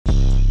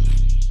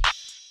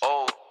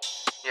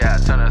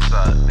turn us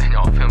up. Then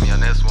y'all feel me on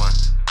this one.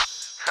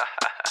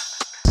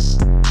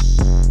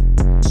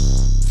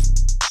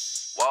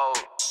 Whoa,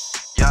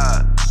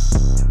 yeah.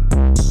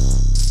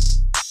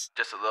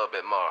 Just a little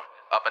bit more.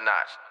 Up a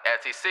notch.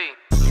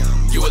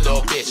 FTC. You a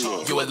little bitch,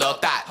 you a little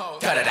thot.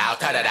 Cut it out,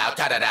 cut it out,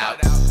 cut it out.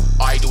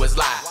 All you do is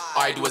lie,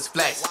 all you do is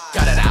flex.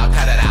 Cut it out,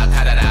 cut it out,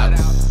 cut it out.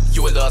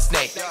 You a little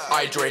snake,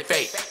 all you do is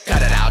fake.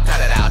 Cut it out,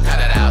 cut it out, cut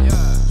it out.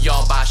 You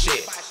don't buy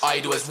shit, all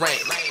you do is rent.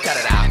 Cut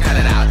it out, cut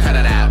it out, cut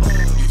it out.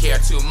 You care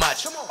too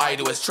much, all you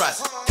do is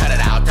trust. Cut it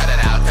out, cut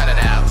it out, cut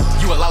it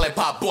out. You a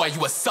lollipop boy,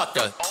 you a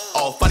sucker.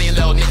 Oh, funny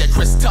little nigga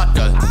Chris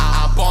Tucker.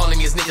 I'm ballin'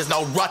 these niggas,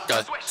 no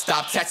Rucker.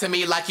 Stop texting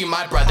me like you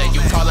my brother.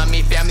 You calling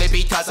me family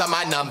because of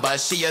my number.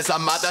 She is a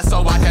mother,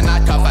 so I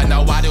cannot cover.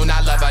 No, I do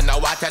not love her. No,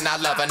 I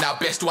cannot love her. Now,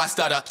 bitch, do I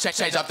stutter?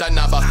 Change up the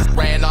number.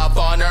 Ran off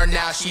on her,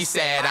 now she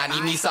said I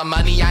need me some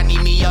money, I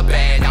need me a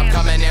bag. I'm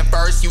coming in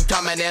first, you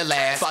coming in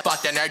last.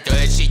 Fucking her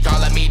good, she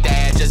calling me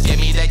dad. Just give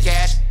me the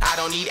cash, I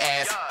don't need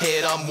ass.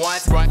 Hit them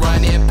once, run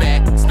it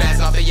back.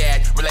 Spazzing off the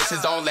yak,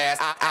 relations don't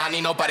last. I don't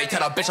need nobody,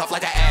 cut a bitch off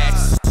like an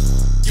axe.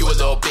 You a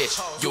little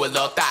bitch, you a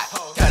little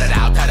thot. Cut it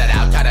out, cut it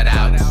out, cut it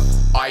out.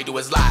 All you do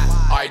is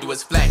lie, all you do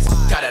is flex.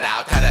 Cut it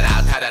out, cut it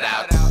out, cut it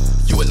out.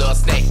 You a little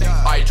snake,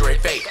 all you do is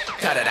fake.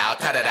 Cut it out,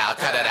 cut it out,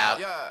 cut it out.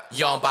 You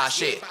don't buy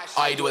shit,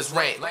 all you do is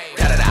rent.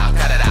 Cut it out,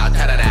 cut it out,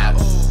 cut it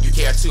out. You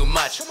care too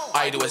much,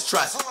 all you do is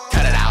trust.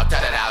 Cut it out,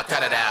 cut it out,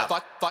 cut it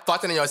out.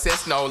 Fucking in your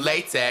sis, no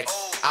latex.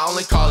 I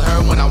only call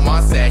her when I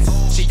want sex.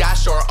 She got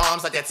short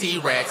arms like a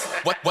T-Rex.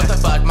 What the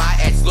fuck, my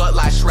ex look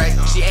like Shrek.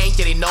 She ain't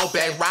getting no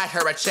bag, write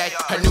her a check.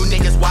 Her new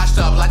niggas washed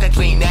up like a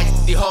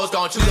Kleenex. The hoes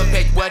gon' choose a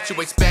pick, what you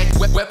expect.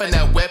 Whipping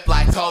that whip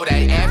like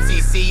Kodak.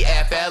 FCC,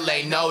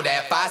 FLA, know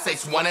that.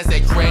 561 is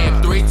the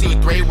crib.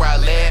 323 where I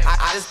live.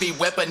 I just be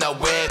whipping the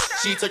whip.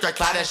 She took her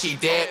clout and she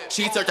did.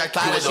 She took her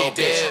clout and she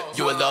did.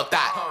 You a little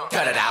thot.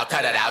 Cut it out,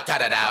 cut it out,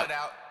 cut it out.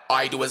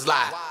 All you do is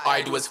lie, all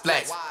you do is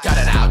flex. Cut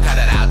it out, cut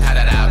it out, cut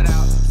it out.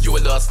 You a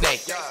little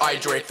snake, all you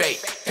do is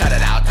fake. Cut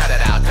it out, cut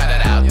it out, cut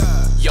it out.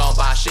 You don't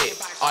buy shit,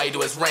 all you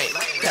do is rent.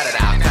 Cut it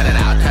out, cut it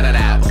out, cut it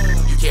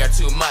out. You care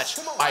too much,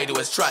 all you do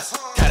is trust.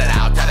 Cut it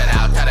out, cut it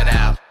out, cut it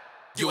out.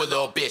 You a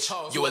little bitch,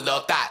 you a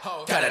little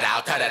thot. Cut it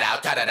out, cut it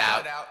out, cut it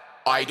out.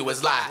 All you do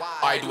is lie,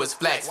 all you do is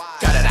flex.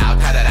 Cut it out,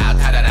 cut it out,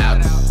 cut it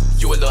out.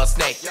 You a little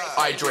snake,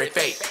 all you do is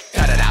fake.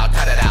 Cut it out,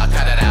 cut it out,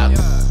 cut it out.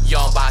 You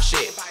don't buy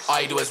shit,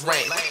 all you do is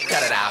rent.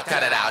 Cut it out,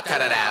 cut it out,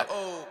 cut it out.